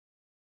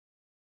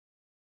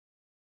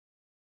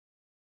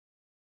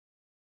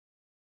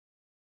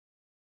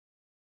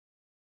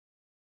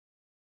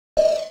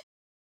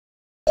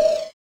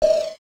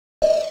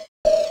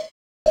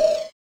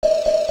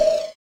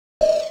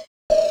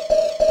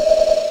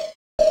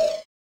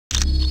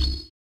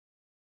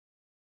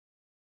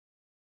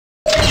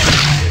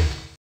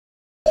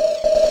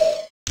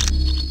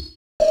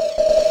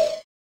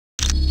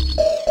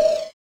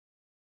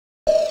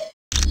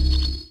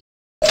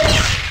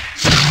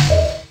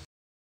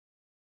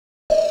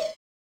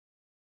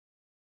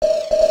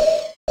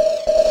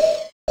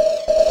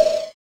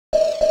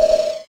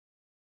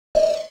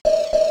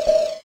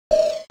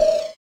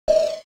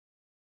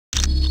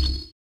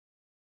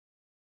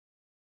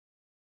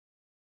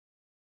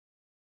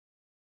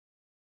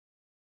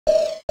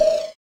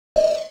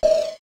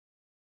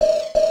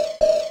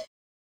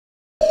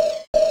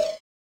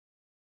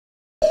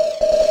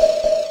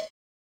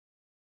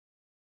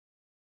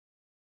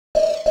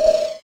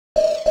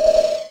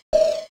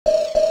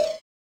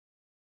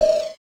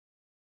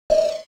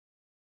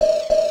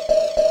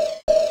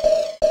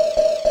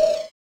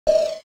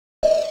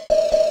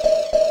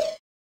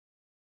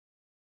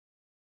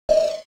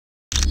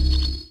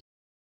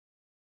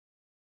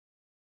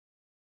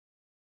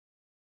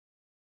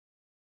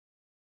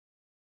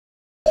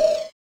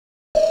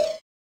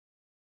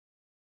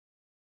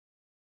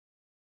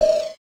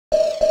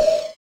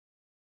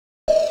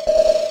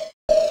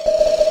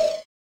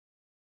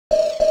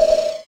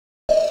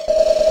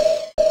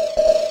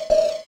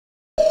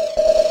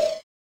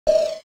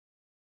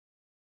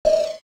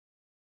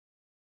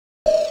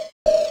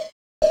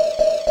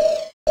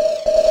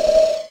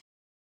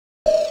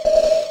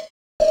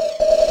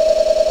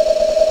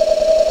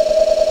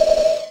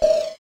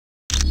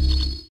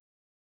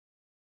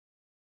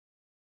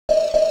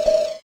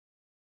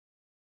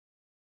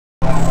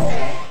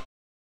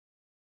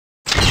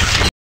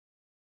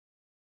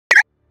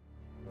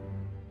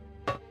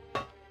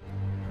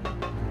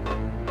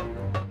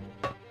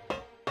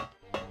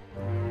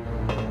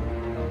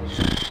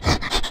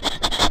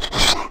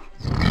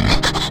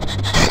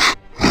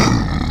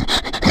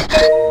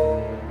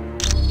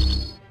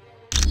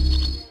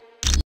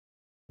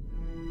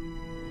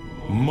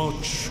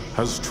Much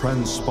has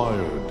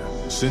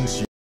transpired since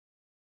you...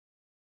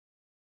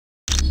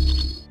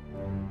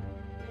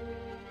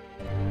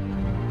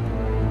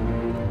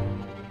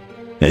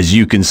 As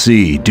you can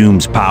see,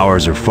 Doom's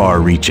powers are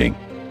far-reaching.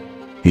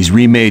 He's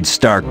remade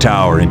Stark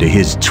Tower into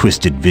his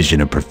twisted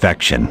vision of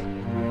perfection.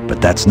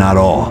 But that's not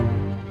all.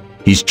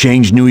 He's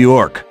changed New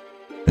York,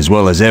 as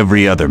well as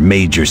every other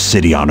major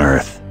city on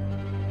Earth.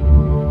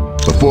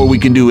 Before we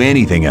can do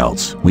anything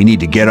else, we need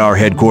to get our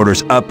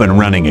headquarters up and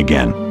running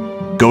again.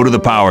 Go to the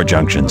power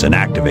junctions and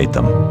activate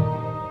them.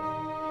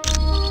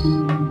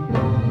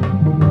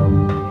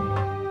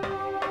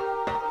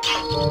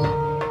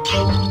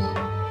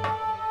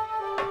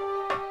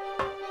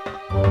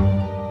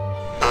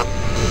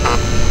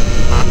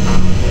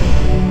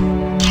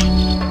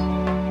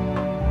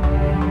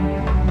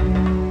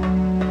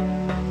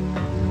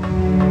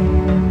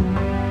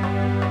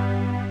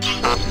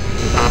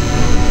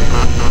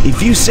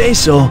 If you say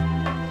so.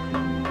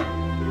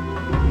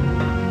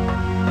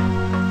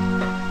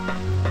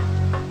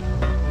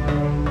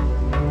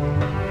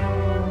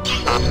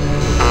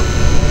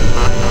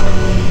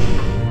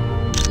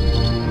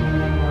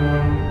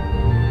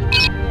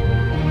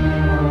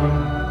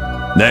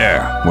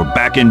 There, we're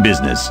back in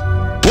business.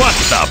 What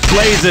the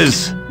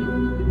blazes?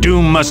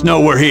 Doom must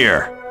know we're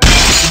here.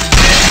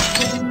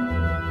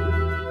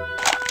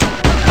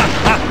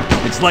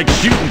 It's like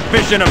shooting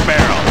fish in a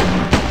barrel.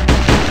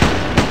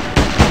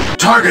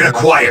 Target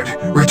acquired.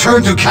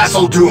 Return to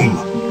Castle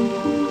Doom.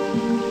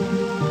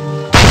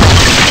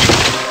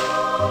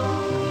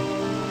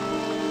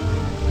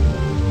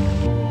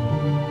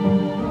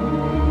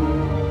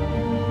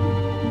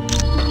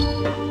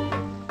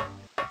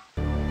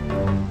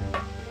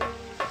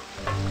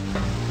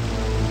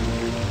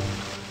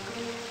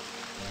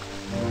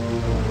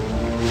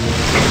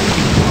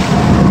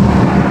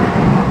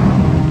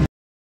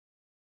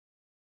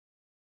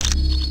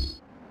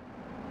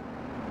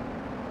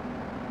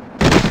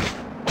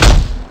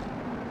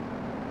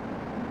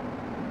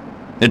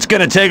 It's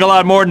gonna take a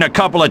lot more than a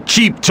couple of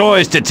cheap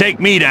toys to take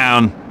me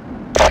down.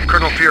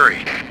 Colonel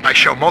Fury, I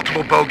show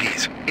multiple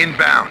bogies,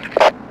 inbound.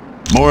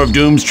 More of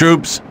Doom's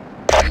troops?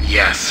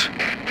 Yes.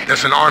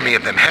 There's an army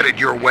of them headed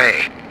your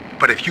way.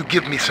 But if you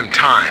give me some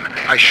time,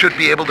 I should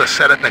be able to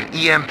set up an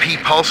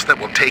EMP pulse that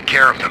will take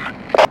care of them.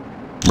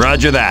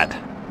 Roger that.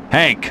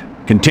 Hank,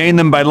 contain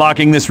them by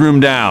locking this room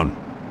down.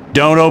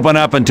 Don't open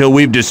up until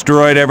we've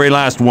destroyed every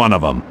last one of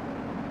them.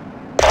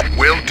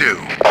 Will do.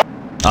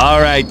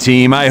 All right,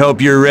 team, I hope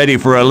you're ready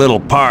for a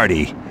little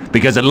party,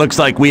 because it looks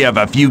like we have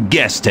a few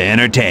guests to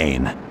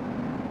entertain. Eliminate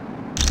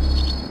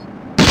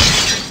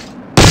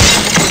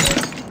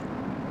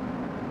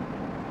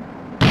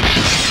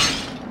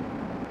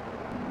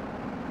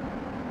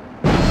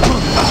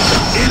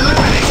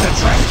the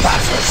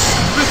trespassers.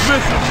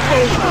 Dismiss them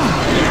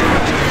both!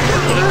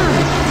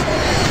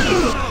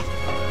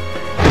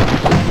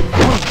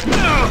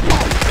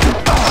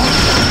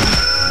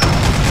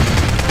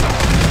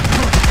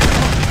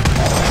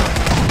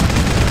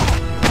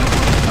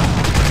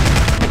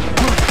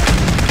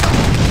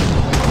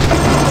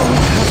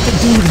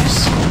 Do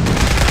this.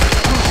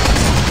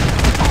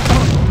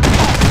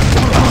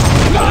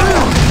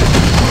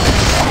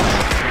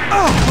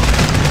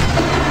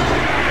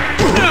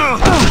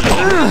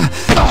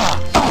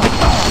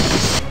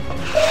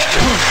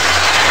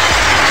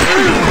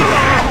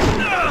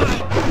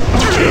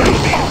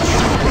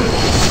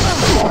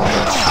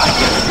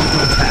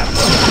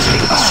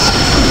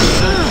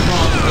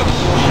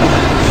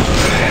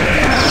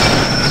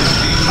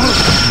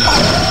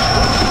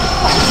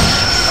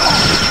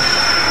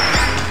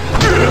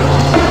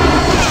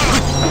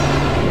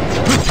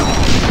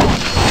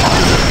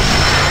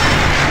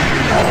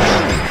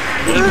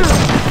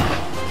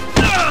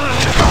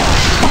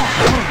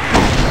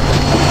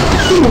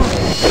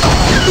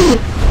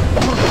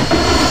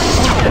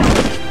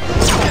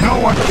 No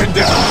one can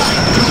defy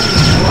Doom.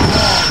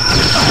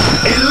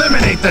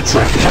 Eliminate the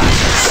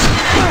trespassers.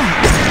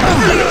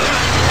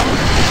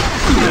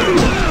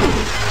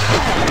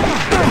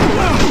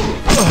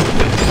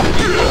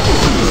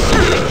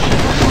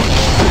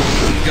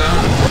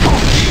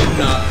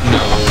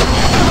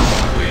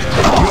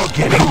 You're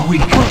getting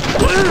weak.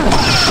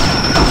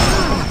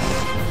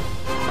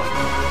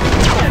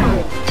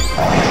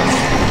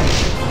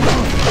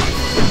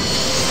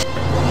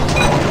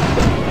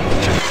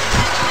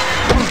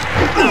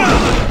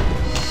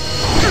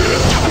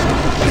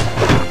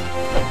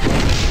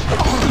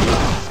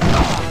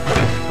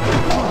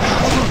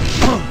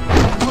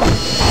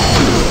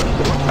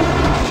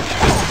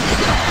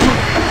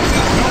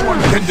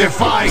 Can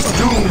defy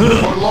Doom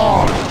for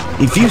long.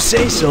 If you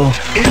say so.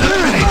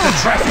 Eliminate the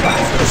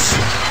trespassers.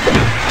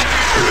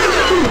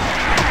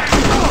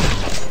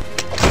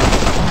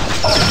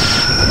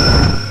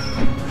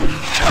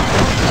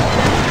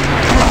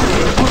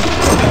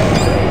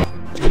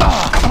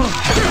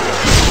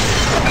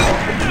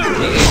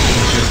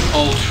 The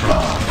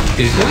Ultra.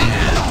 What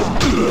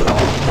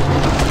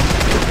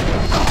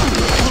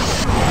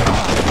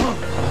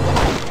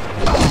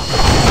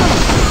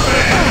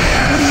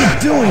are you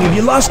doing? Have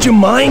you lost your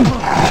mind?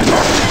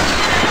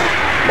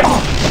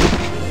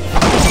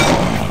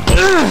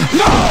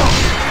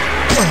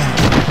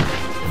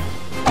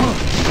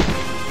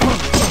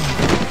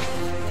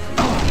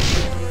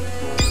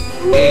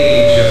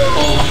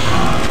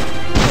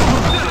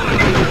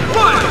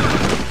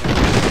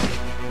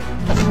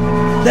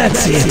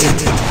 That's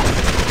it.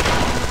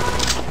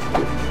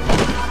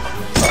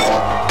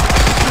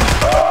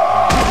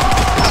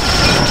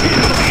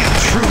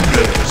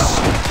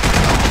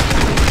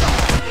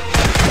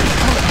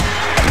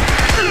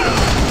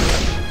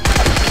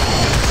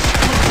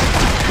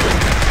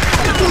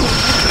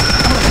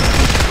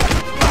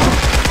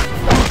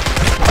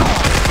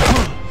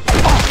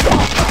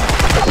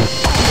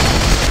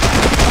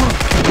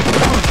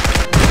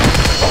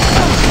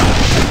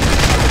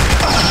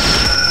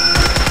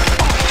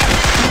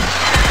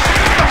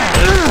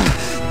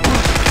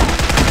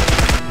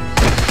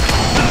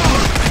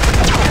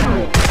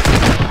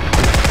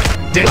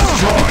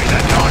 Destroy the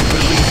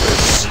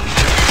non-believers!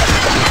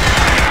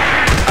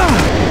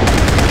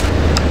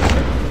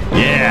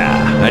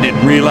 Yeah, I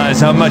didn't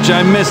realize how much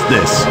I missed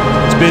this.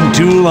 It's been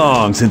too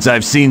long since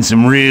I've seen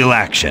some real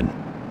action.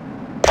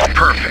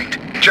 Perfect.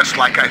 Just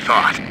like I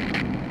thought.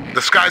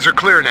 The skies are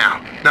clear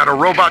now. Not a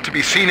robot to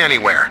be seen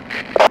anywhere.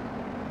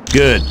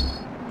 Good.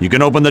 You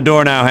can open the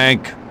door now,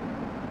 Hank.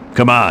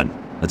 Come on,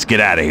 let's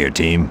get out of here,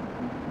 team.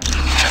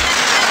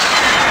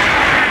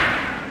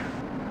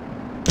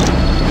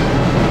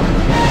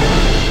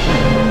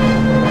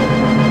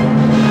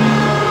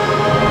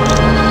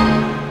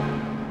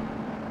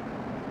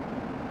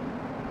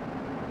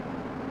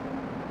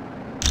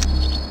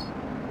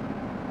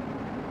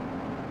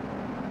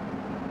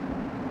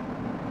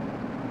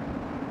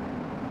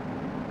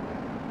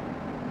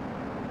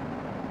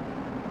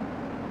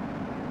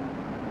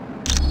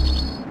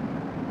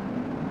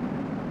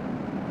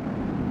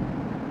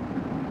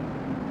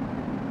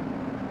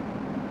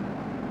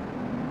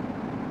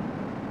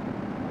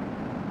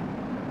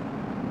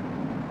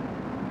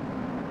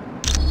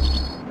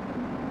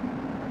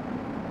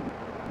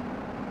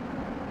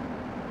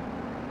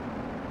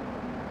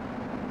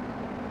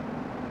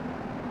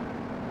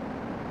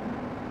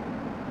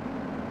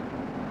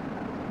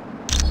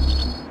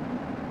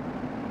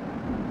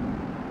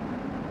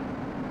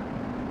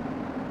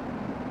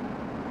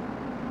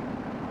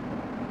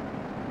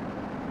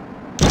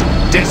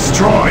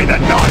 Destroy the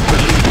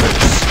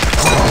non-believers!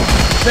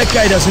 That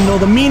guy doesn't know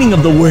the meaning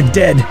of the word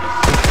dead.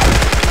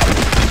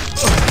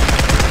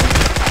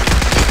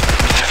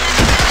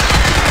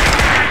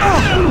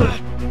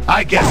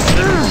 I guess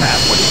you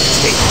have what it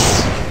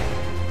takes.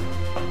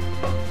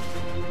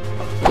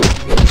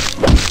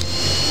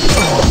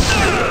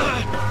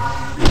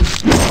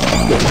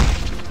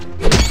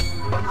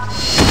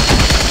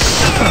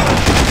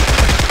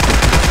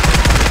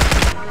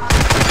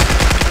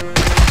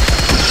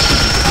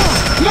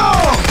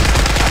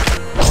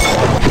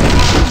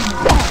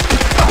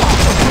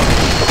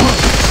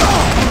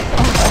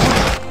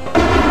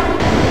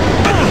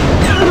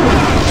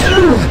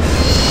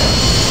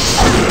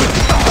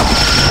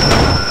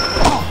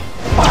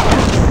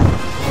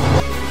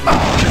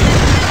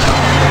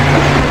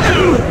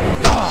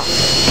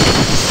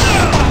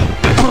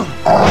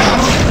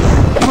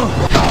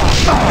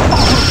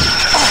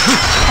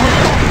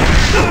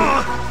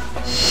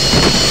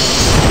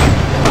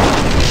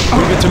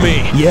 Leave it to me.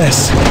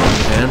 Yes.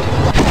 And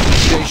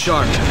stay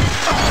sharp.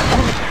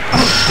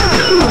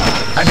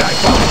 And I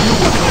thought you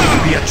were going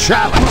to be a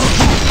challenge.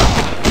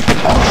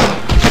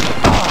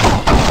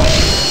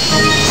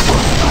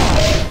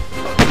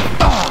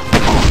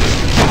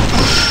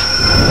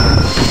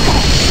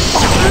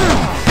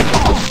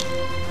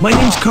 My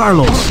name's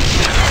Carlos.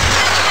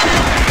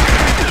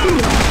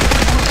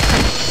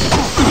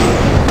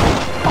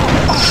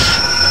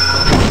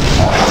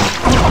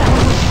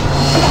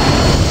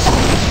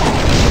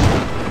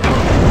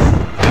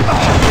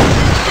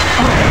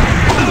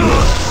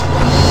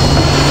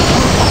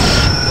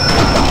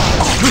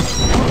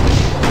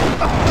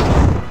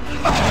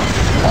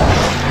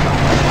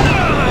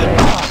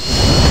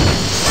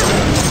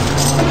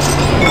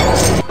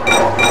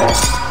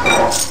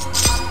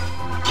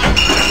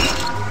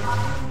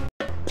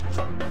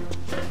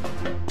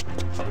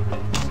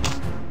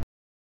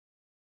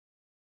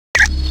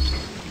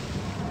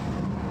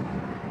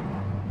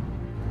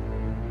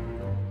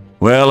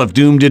 Well, if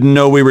Doom didn't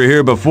know we were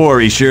here before,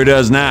 he sure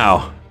does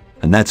now.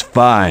 And that's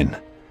fine,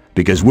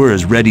 because we're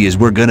as ready as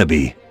we're gonna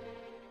be.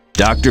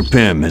 Dr.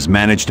 Pym has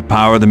managed to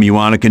power the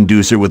MUA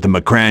conducer with the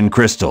Macran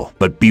crystal,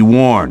 but be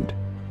warned,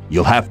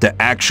 you'll have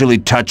to actually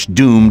touch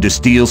Doom to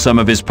steal some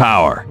of his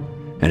power,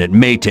 and it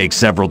may take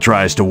several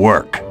tries to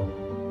work.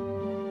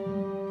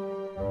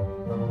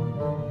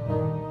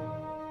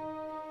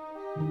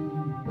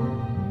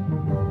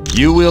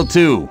 You will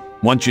too,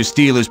 once you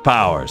steal his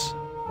powers.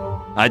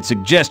 I'd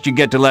suggest you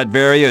get to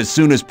Latveria as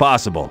soon as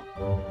possible.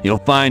 You'll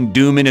find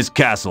Doom in his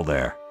castle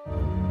there.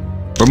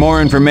 For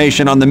more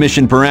information on the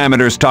mission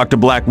parameters, talk to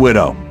Black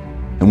Widow.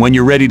 And when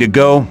you're ready to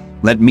go,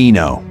 let me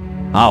know.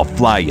 I'll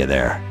fly you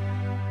there.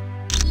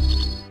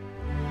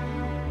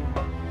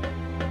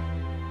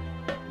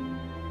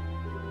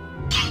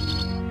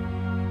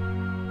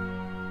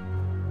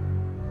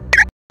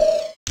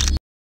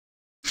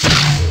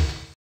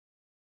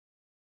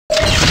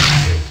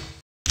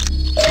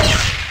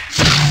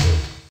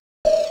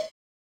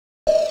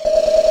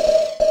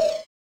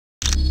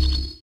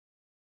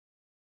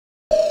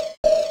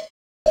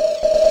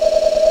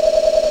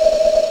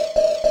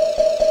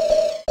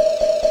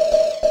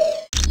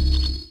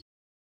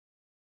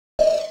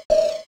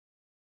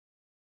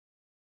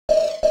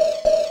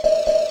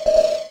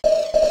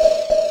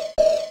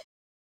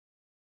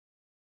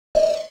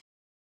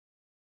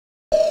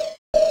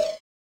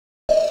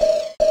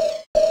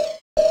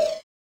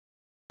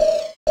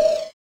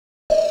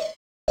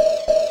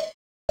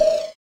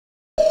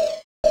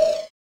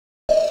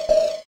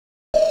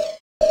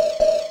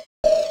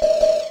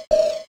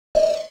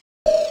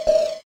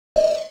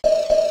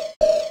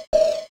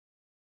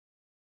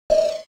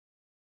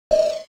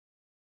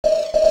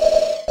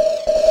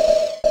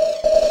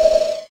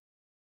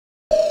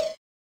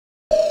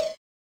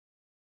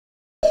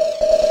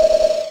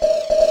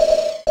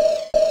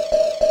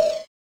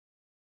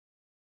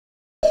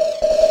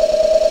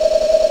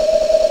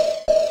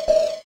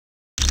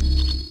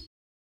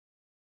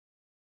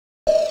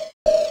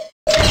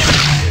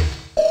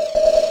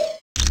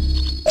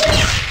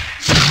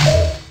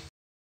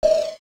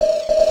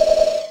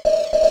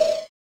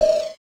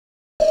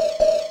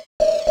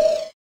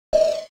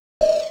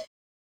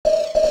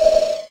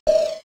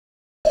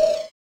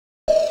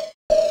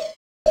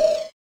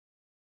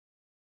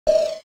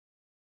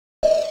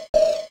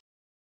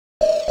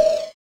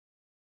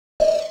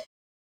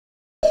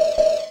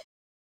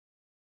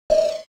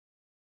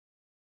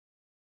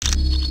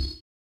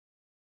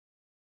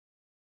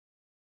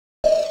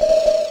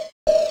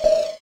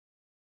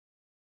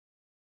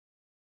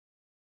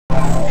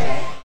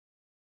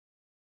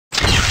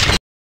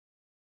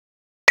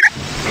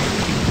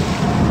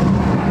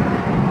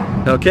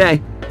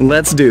 Okay,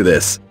 let's do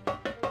this.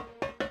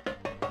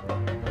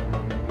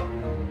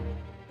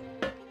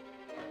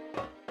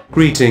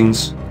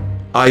 Greetings.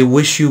 I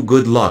wish you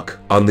good luck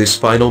on this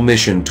final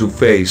mission to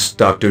face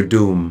Dr.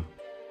 Doom.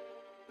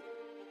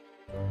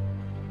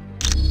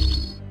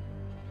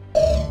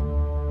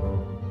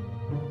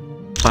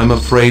 I'm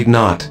afraid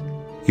not.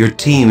 Your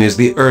team is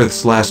the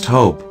Earth's last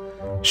hope.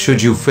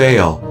 Should you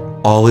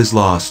fail, all is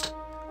lost.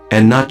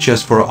 And not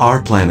just for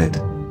our planet,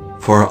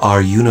 for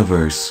our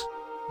universe.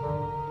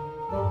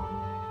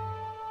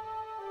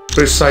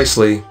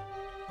 Precisely.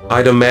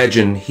 I'd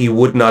imagine he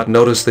would not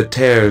notice the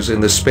tears in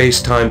the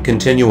space-time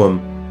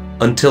continuum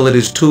until it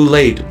is too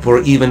late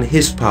for even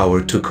his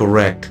power to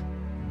correct.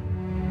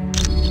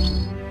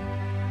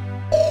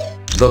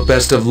 The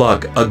best of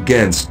luck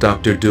against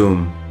Dr.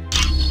 Doom.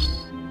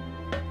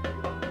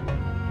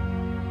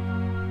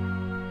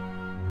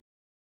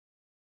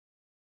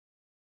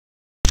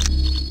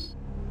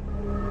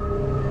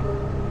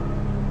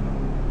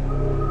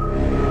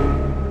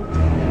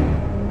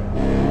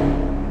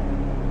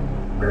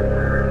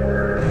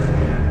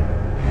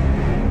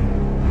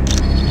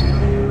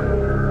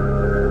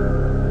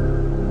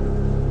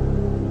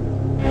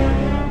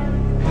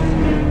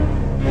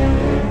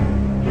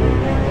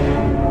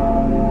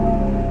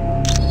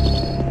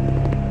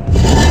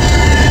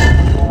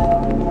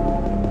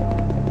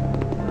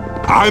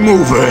 I'm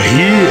over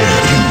here,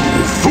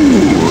 you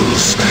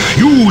fools!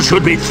 You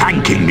should be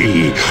thanking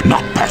me,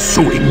 not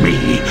pursuing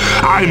me.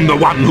 I'm the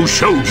one who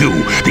showed you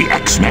the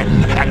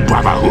X-Men and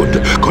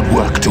Brotherhood could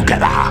work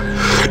together.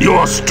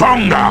 You're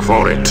stronger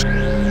for it.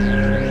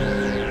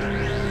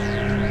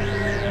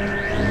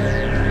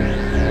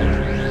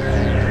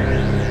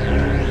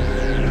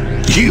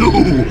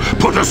 You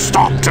put a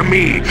stop to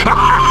me?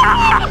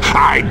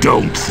 I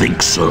don't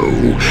think so.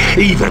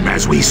 Even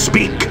as we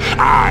speak,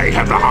 I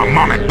have the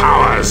harmonic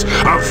powers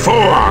of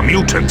 4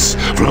 mutants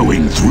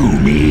flowing through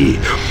me.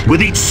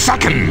 With each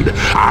second,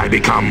 I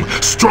become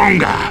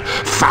stronger,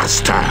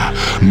 faster,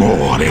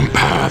 more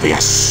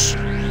impervious.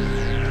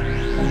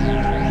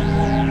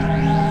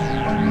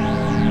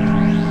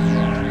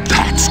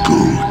 That's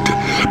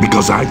good,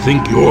 because I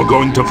think you're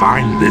going to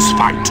find this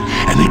fight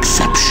an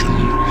exception.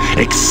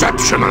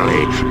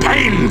 Exceptionally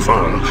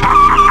painful.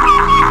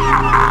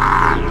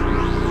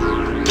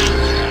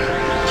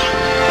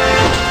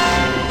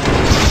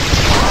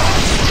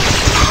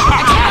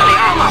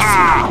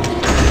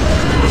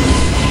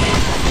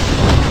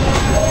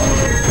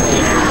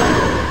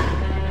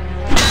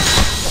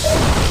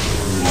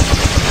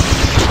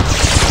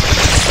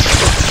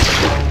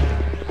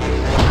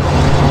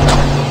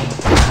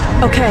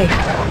 Okay.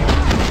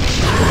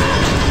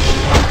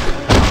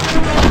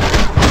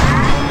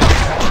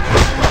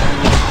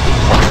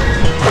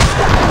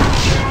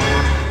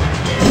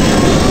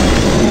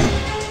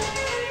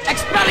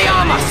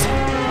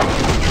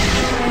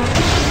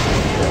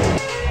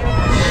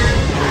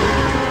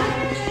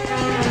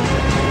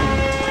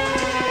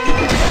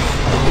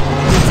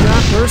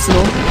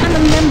 Personal.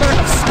 I'm a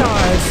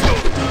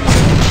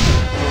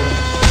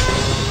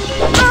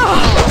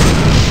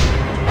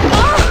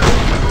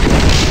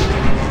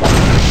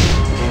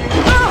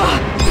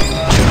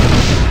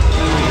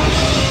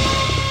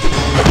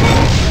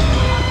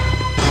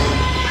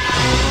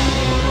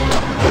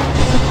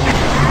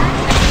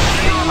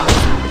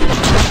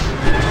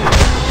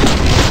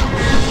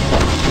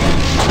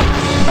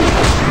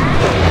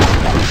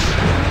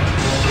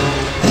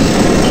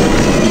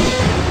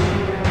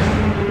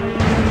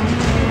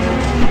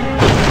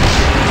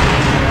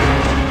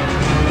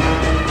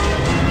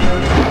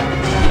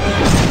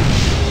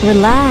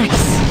Relax.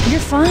 You're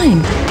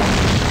fine.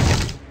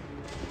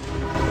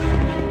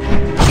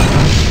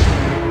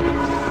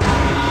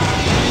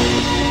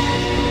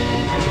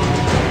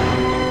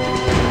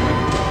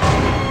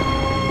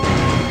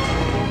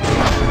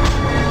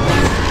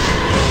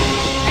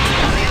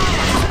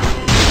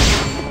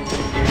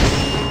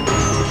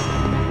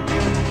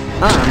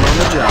 I'm on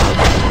the job.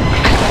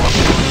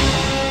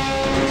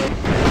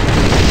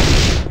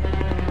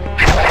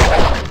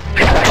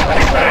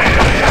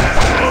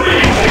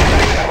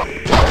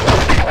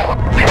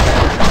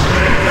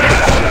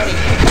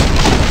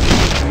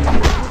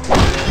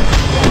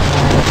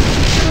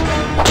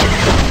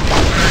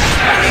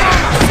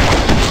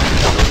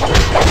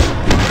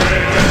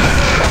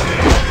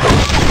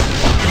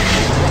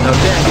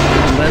 Okay,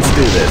 let's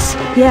do this.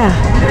 Yeah.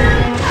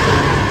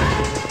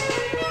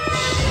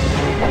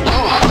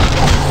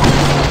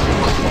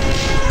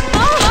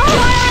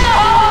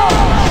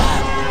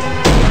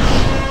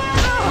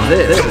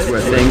 This is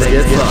where things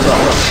get fun.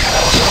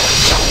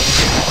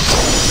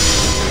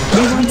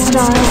 You want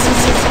stars?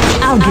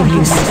 I'll give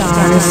you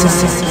stars.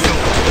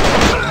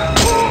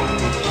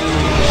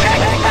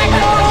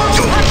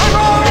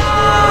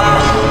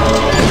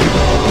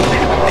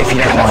 If you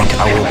don't mind,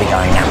 I will be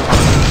going now.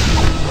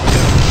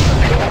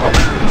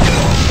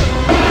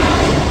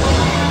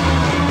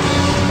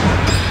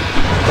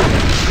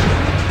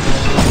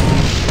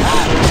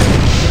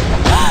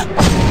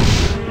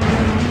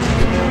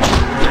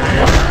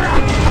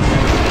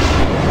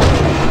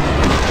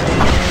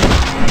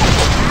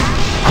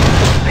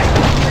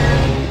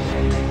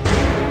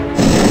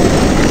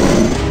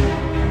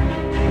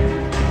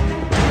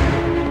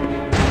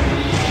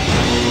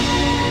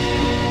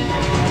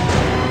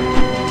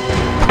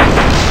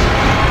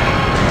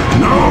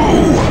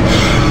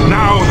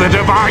 The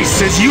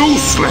device is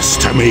useless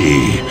to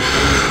me.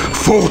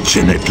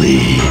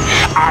 Fortunately,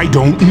 I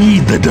don't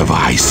need the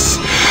device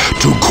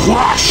to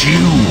crush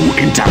you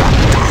into the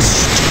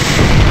dust.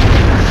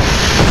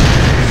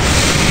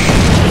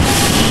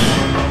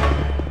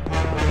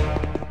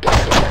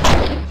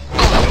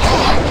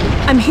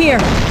 I'm here.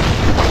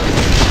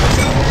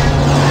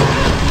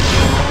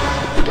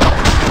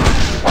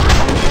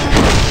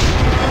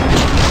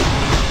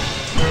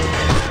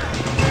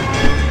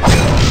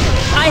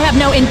 I have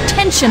no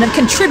intention of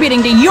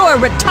contributing to your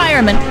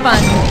retirement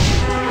fund.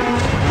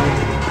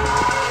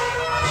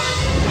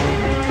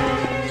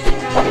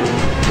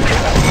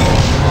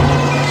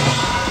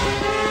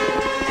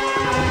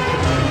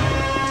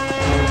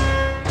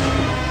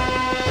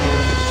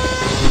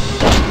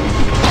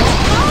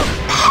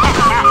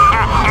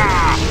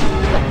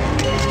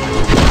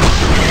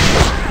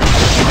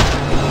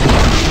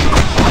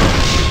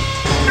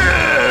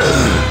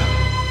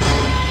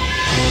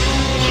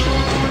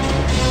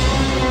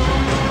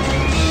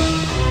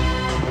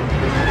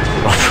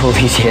 After all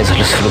these years, I'll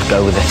just sort of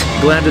go with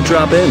it. Glad to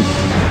drop in.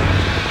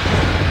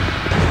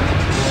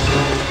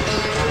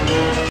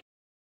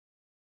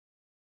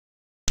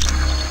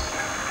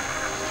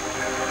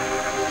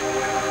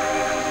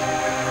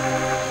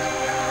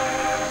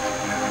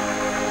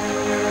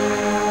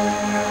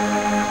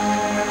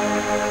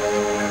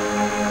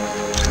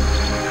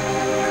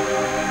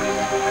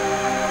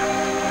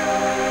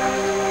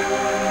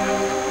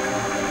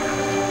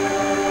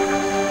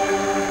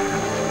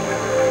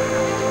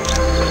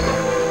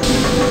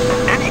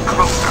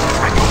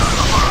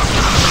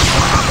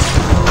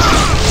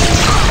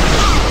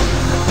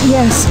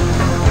 Yes.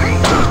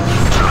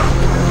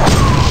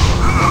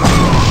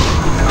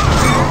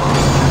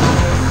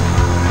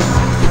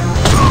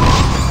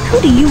 Who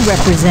do you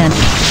represent?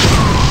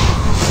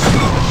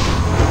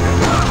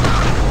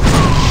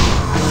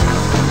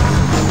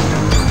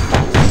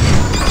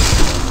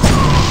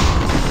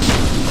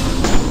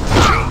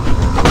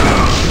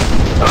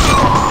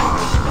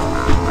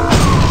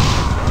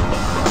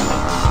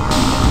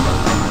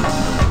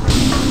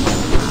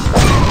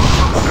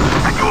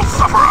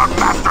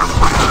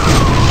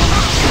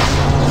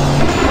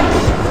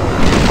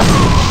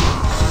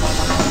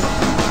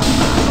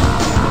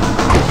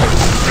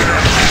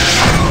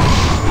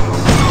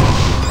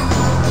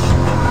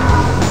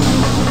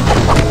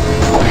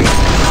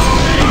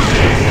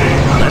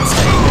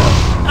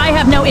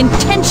 No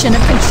intention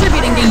of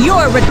contributing to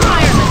your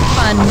retirement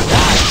fund.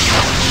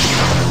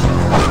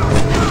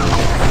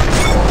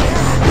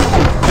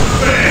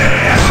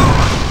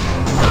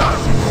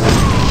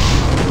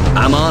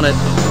 I'm on it.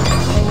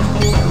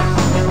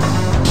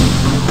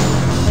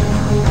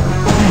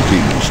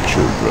 Greetings,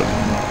 children.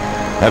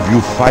 Have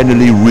you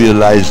finally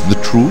realized the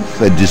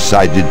truth and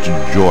decided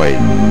to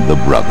join the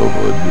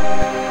Brotherhood?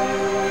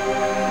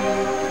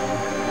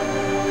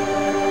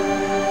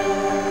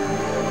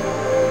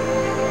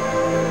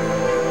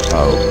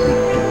 How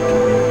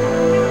ridiculous.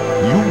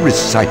 You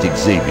recite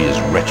Xavier's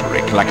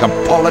rhetoric like a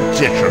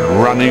politician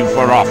running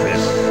for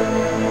office.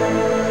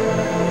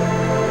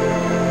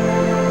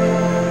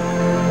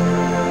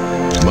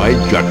 My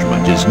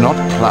judgment is not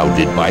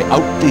clouded by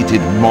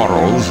outdated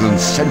morals and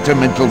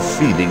sentimental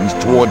feelings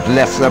toward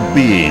lesser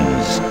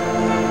beings.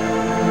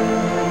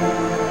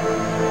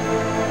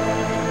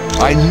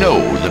 I know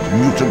that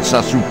mutants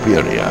are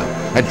superior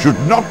and should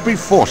not be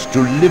forced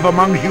to live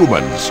among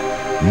humans,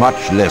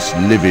 much less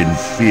live in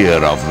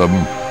fear of them.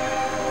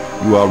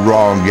 You are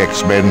wrong,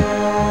 X-Men.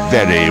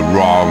 Very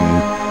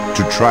wrong.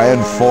 To try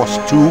and force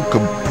two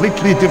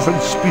completely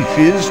different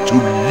species to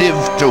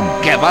live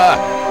together.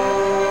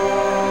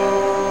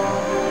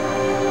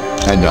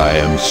 And I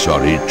am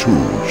sorry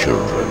too,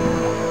 children.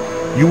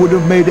 You would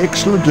have made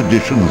excellent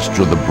additions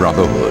to the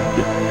Brotherhood.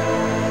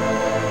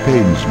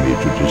 Pains me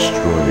to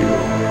destroy you.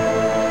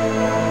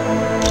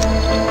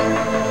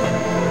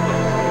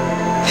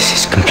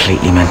 This is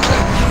completely mental.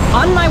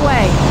 On my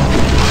way.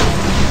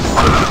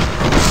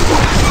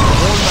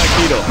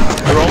 Magneto,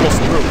 you're almost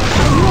through.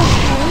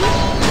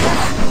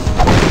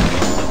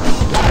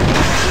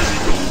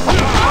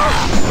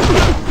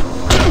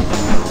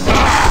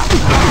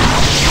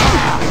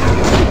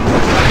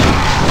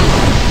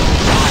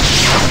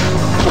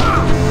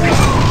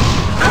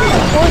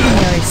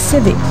 Ordinary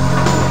civic.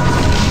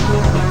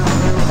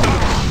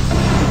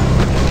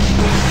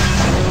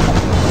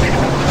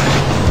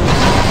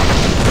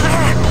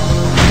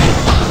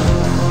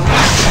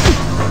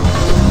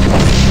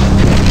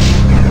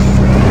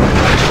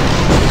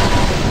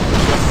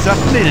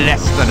 Certainly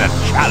less than a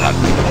challenge.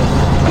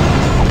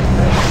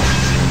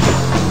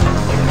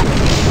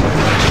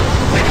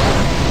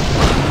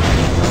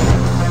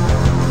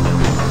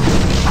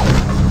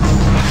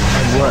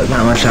 I've worked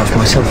that much out for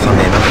myself,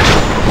 funny enough.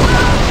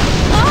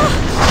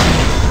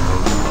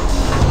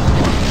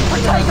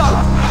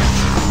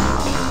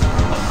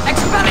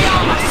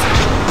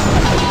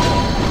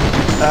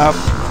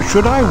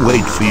 Should I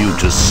wait for you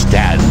to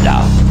stand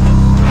up?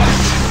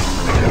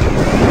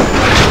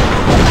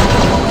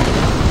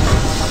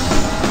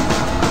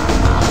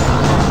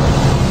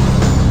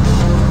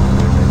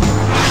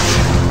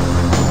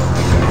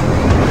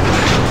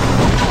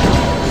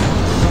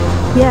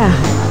 Yeah.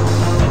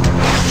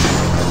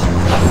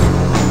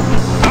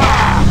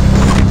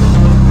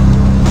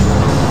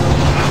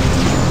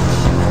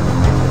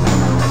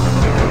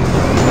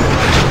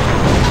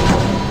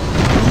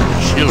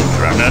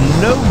 Children are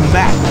no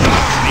match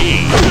for me.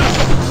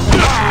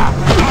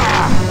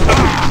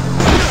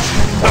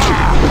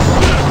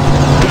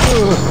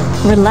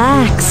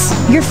 Relax.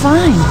 You're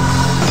fine.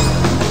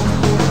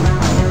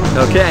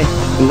 Okay,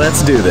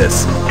 let's do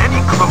this.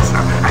 Any closer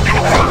and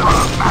you'll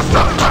see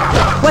Master.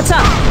 What's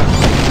up?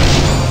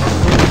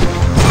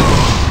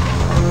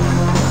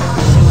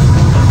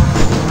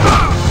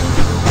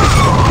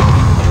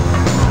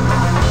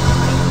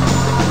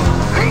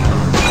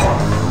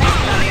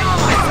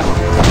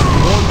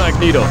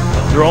 Magneto,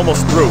 you're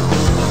almost through.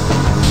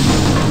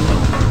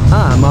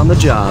 I'm on the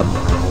job.